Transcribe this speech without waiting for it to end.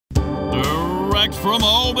Direct from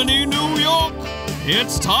Albany, New York,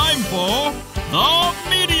 it's time for the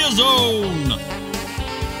Media Zone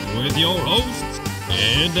with your hosts,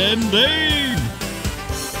 Ed and Dave.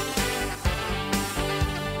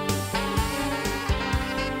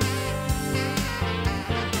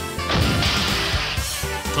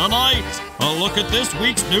 Tonight, a look at this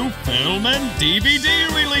week's new film and DVD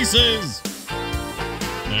releases.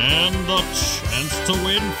 And the chance to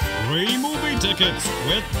win free movie tickets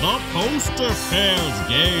with the Poster Pairs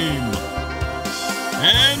game.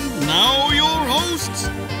 And now your hosts,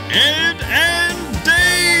 Ed and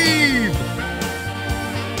Dave.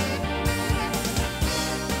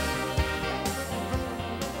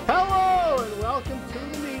 Hello and welcome to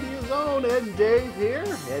the Media Zone. Ed and Dave here.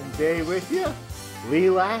 Ed and Dave with you.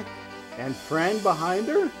 Lilac and friend behind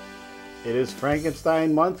her. It is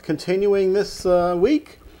Frankenstein Month continuing this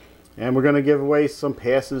week. And we're going to give away some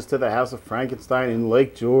passes to the House of Frankenstein in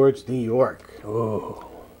Lake George, New York. Oh.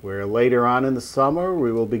 Where later on in the summer,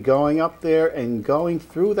 we will be going up there and going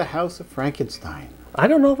through the House of Frankenstein. I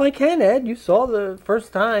don't know if I can, Ed. You saw the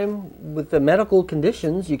first time with the medical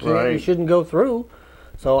conditions. You can't. Right. You shouldn't go through.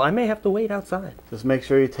 So I may have to wait outside. Just make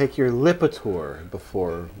sure you take your Lipitor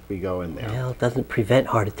before we go in there. Well, it doesn't prevent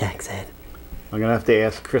heart attacks, Ed. I'm going to have to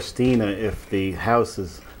ask Christina if the house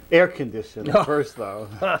is air conditioned first, though.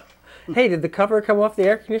 Hey, did the cover come off the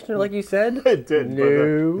air conditioner like you said? It did.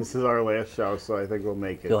 No. But this is our last show, so I think we'll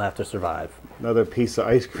make it. You'll have to survive. Another piece of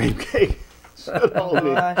ice cream cake should hold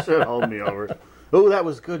me over. Oh, that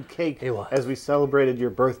was good cake. It was. As we celebrated your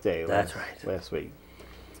birthday last week.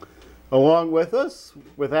 Along with us,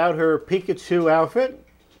 without her Pikachu outfit,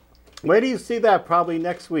 where do you see that? Probably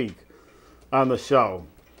next week on the show.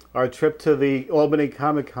 Our trip to the Albany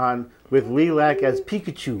Comic-Con with Lilac as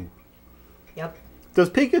Pikachu. Yep. Does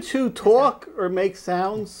Pikachu talk or make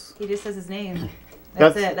sounds? He just says his name.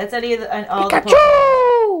 That's it. That's any of the, all Pikachu! The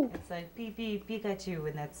Pokemon. It's like Pikachu,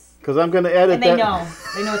 and that's. Because I'm going to edit and they know.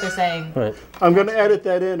 They know what they're saying. Right. I'm going to edit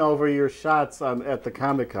that in over your shots at the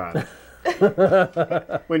Comic-Con.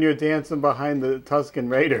 When you're dancing behind the Tuscan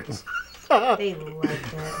Raiders. They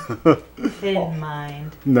liked it. They didn't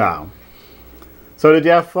mind. No. So did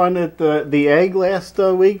you have fun at the egg last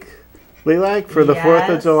week, Lilac, for the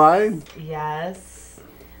 4th of July? Yes.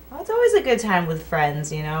 Well, it's always a good time with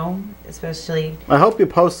friends, you know, especially. I hope you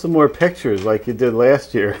post some more pictures like you did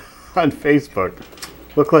last year on Facebook.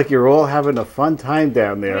 Look like you're all having a fun time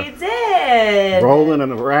down there. We did. Rolling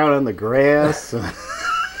around in the grass.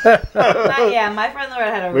 My friend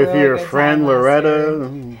Loretta had a with really your good friend time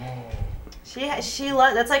Loretta. She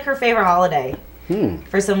loves. That's like her favorite holiday.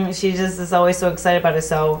 For some, she just is always so excited about it.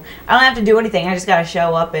 So I don't have to do anything. I just gotta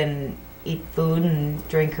show up and eat food and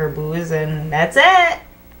drink her booze, and that's it.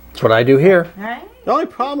 That's what I do here. All right. The only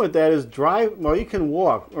problem with that is drive. Well, you can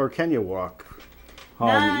walk, or can you walk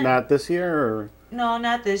home? Not this year, or no,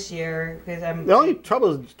 not this year, because I'm. The only trouble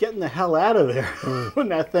is getting the hell out of there when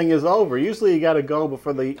that thing is over. Usually, you got to go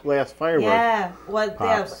before the last firework. Yeah,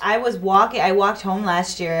 I was walking. I walked home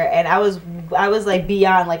last year, and I was like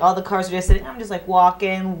beyond. Like all the cars were just sitting. I'm just like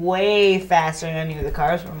walking way faster than any of the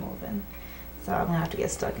cars were moving. So I'm gonna have to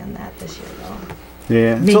get stuck in that this year, though.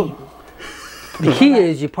 Yeah. So, the key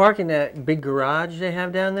is you park in that big garage they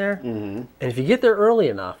have down there, and if you get there early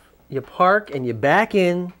enough, you park and you back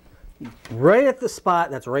in. Right at the spot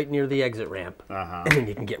that's right near the exit ramp, and then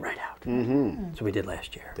you can get right out. So we did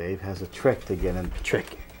last year. Dave has a trick to get in.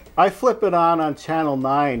 Trick. I flip it on Channel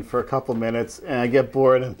 9 for a couple minutes, and I get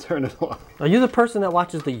bored and turn it off. Are you the person that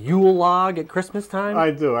watches the Yule log at Christmas time? I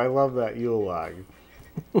do. I love that Yule log.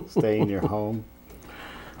 Stay in your home.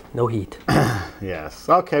 No heat. Yes.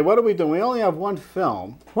 Okay, what are we doing? We only have one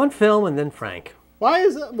film. One film and then Frank. Why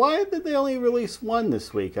did they only release one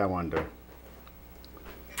this week, I wonder?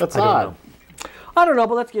 That's odd. I don't know,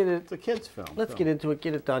 but let's get it. It's a kid's film. Let's get into it,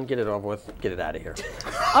 get it done, get it over with, get it out of here.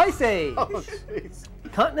 Ice Age. Oh,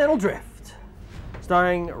 Continental Drift.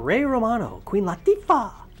 Starring Ray Romano, Queen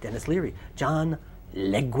Latifah, Dennis Leary, John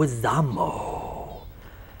Leguizamo,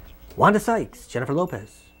 Wanda Sykes, Jennifer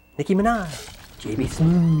Lopez, Nicki Minaj, J.B.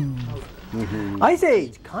 Smoove. Ice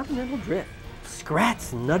Age, Continental Drift.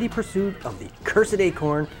 Scrat's nutty pursuit of the cursed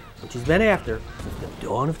acorn, which he's been after since the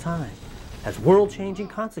dawn of time, has world-changing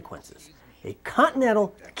consequences. A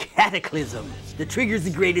continental cataclysm that triggers the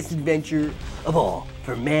greatest adventure of all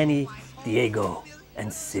for Manny, Diego,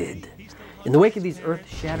 and Sid. In the wake of these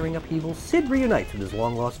earth-shattering upheavals, Sid reunites with his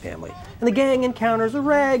long-lost family, and the gang encounters a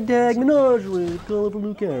ragtag menagerie of colorful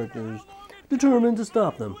new characters, determined to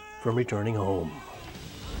stop them from returning home.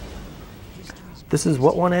 This is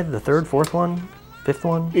what one, Ed? The third, fourth one? fifth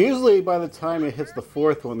one? Usually by the time it hits the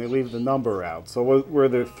fourth one, they leave the number out. So were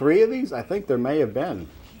there 3 of these? I think there may have been.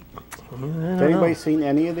 Has anybody seen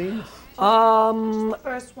any of these?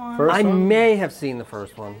 First one. I may have seen the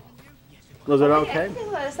first one. Was it I okay? think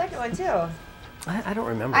about the second one too. I don't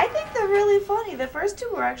remember. I think they're really funny. The first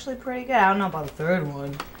 2 were actually pretty good. I don't know about the third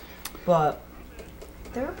one, but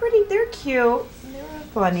they're cute. They were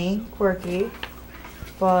funny, quirky.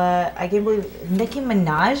 But I can't believe Nicki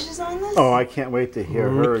Minaj is on this. Oh, I can't wait to hear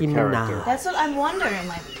her Nicki character. Minaj. That's what I'm wondering. I'm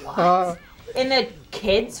like, what? In a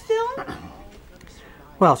kids film?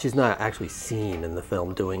 Well, she's not actually seen in the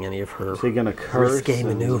film doing any of her Is she gonna curse? risque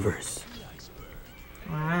maneuvers.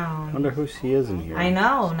 Wow. I wonder who she is in here. I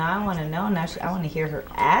know. Now I want to know. Now I want to hear her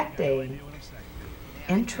acting.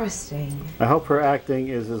 Interesting. I hope her acting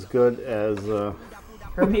is as good as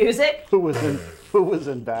Her music? who was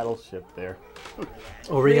in Battleship there.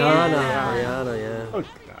 Oh, Rihanna. Rihanna, yeah. Oh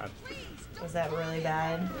God. Was that really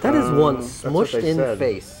bad? That is one that's what smushed they in said.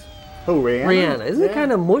 face. Who, Rihanna? Rihanna. Isn't it Yeah,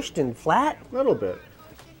 kind of mushed and flat? a little bit.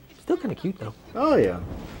 Still kind of cute, though. Oh yeah.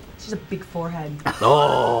 She's a big forehead.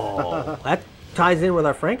 Oh, that ties in with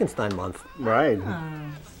our Frankenstein month. Right.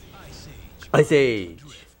 Ice Age.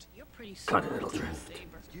 Continental drift.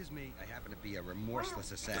 Excuse me, I happen to be a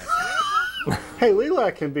remorseless assassin. Hey,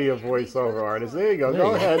 Leela can be a voiceover artist. There you go.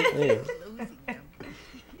 Go ahead. Yeah.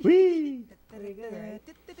 Whee!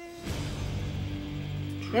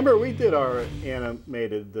 Remember, we did our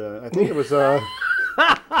animated. I think it was.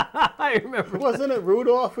 I remember. Wasn't it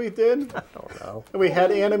Rudolph we did? I don't know. And we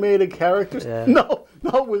had animated characters. Yeah. No,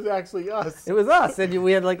 it was actually us. It was us, and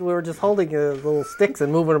we had we were just holding little sticks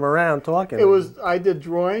and moving them around, talking. It was. I did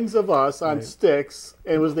drawings of us on sticks.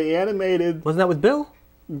 It was the animated. Wasn't that with Bill?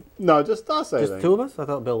 No, just us. I Just think. 2 of us? I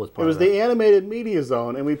thought Bill was It part was of that. the animated media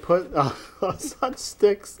zone, and we put us on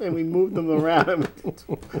sticks and we moved them around.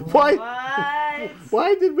 Why? What?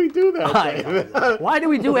 Why did we do that? I don't know. Why do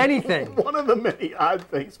we do anything? One of the many odd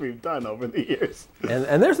things we've done over the years.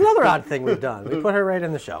 And there's another odd thing we've done. We put her right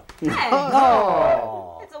in the show. Hey,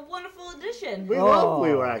 Oh, it's a wonderful addition. We love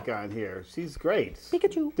Lilac on here. She's great.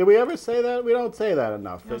 Pikachu. Did we ever say that? We don't say that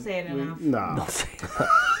enough. Don't say it enough. No. Don't say that.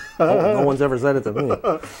 No one's ever said it to me.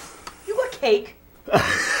 You got cake.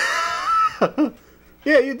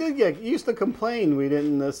 Yeah, you did get. You used to complain we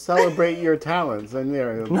didn't celebrate your talents, and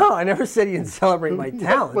there. No, I never said you didn't celebrate my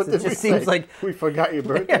talents. What It did we just seems say? like we forgot your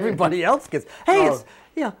birthday. everybody else gets. Hey, Oh.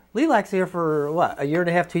 it's Lilac's here for what, a year and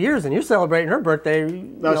a half, 2 years, and you're celebrating her birthday. she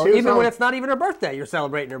was Even when on- it's not even her birthday, you're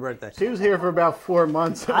celebrating her birthday. She was here for about 4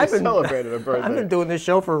 months. And we celebrated her birthday. I've been doing this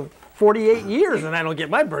show for 48 years, and I don't get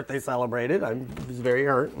my birthday celebrated. I'm just very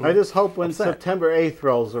hurt. I just hope when Upset. September 8th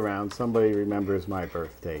rolls around, somebody remembers my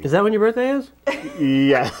birthday. Is that when your birthday is?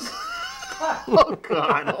 Yes. Oh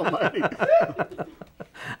God Almighty!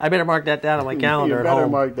 I better mark that down on my calendar You at better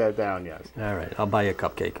home. mark that down. Yes. All right, I'll buy you a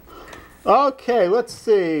cupcake. Okay, let's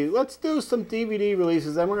see. Let's do some DVD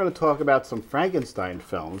releases, then we're going to talk about some Frankenstein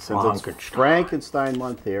films since it's Frankenstein. Frankenstein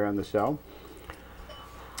month here on the show.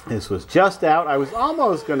 This was just out. I was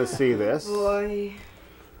almost going to see this. Boy.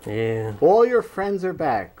 Yeah. All Your Friends Are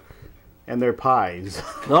Back, and their pies.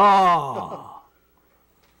 Oh.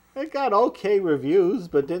 It got okay reviews,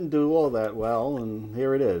 but didn't do all that well, and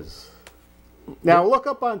here it is. Now look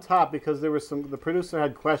up on top because there was the producer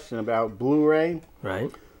had a question about Blu-ray.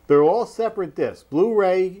 Right. They're all separate discs.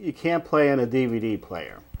 Blu-ray you can't play on a DVD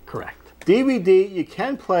player. Correct. DVD you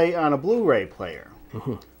can play on a Blu-ray player.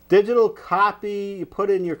 Digital copy you put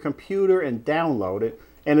in your computer and download it,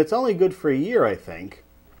 and it's only good for a year, I think.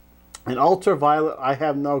 And ultraviolet, I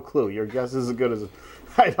have no clue. Your guess is as good as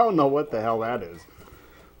I don't know what the hell that is.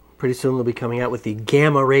 Pretty soon they'll be coming out with the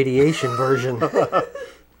gamma radiation version. I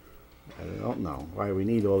don't know why we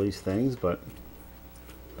need all these things, but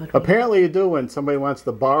apparently you do when somebody wants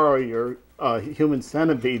to borrow your Human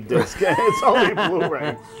Centipede disc, and it's only Blu-ray.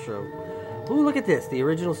 That's true. Ooh, look at this, the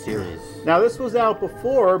original series. Now this was out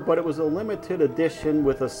before, but it was a limited edition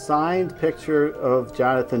with a signed picture of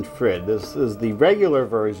Jonathan Frid. This is the regular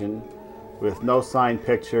version with no signed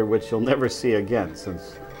picture, which you'll never see again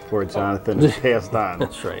since poor Jonathan has passed on.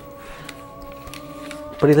 That's right.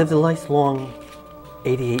 But he lived a nice, long,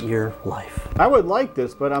 88-year life. I would like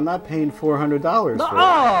this, but I'm not paying $400 for it.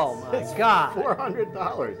 Oh, my God.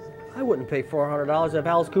 $400. I wouldn't pay $400 if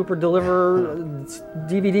Alice Cooper deliver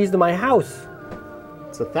DVDs to my house.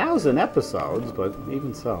 It's 1,000 episodes, but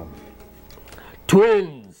even so.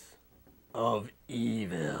 Twins of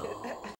Evil.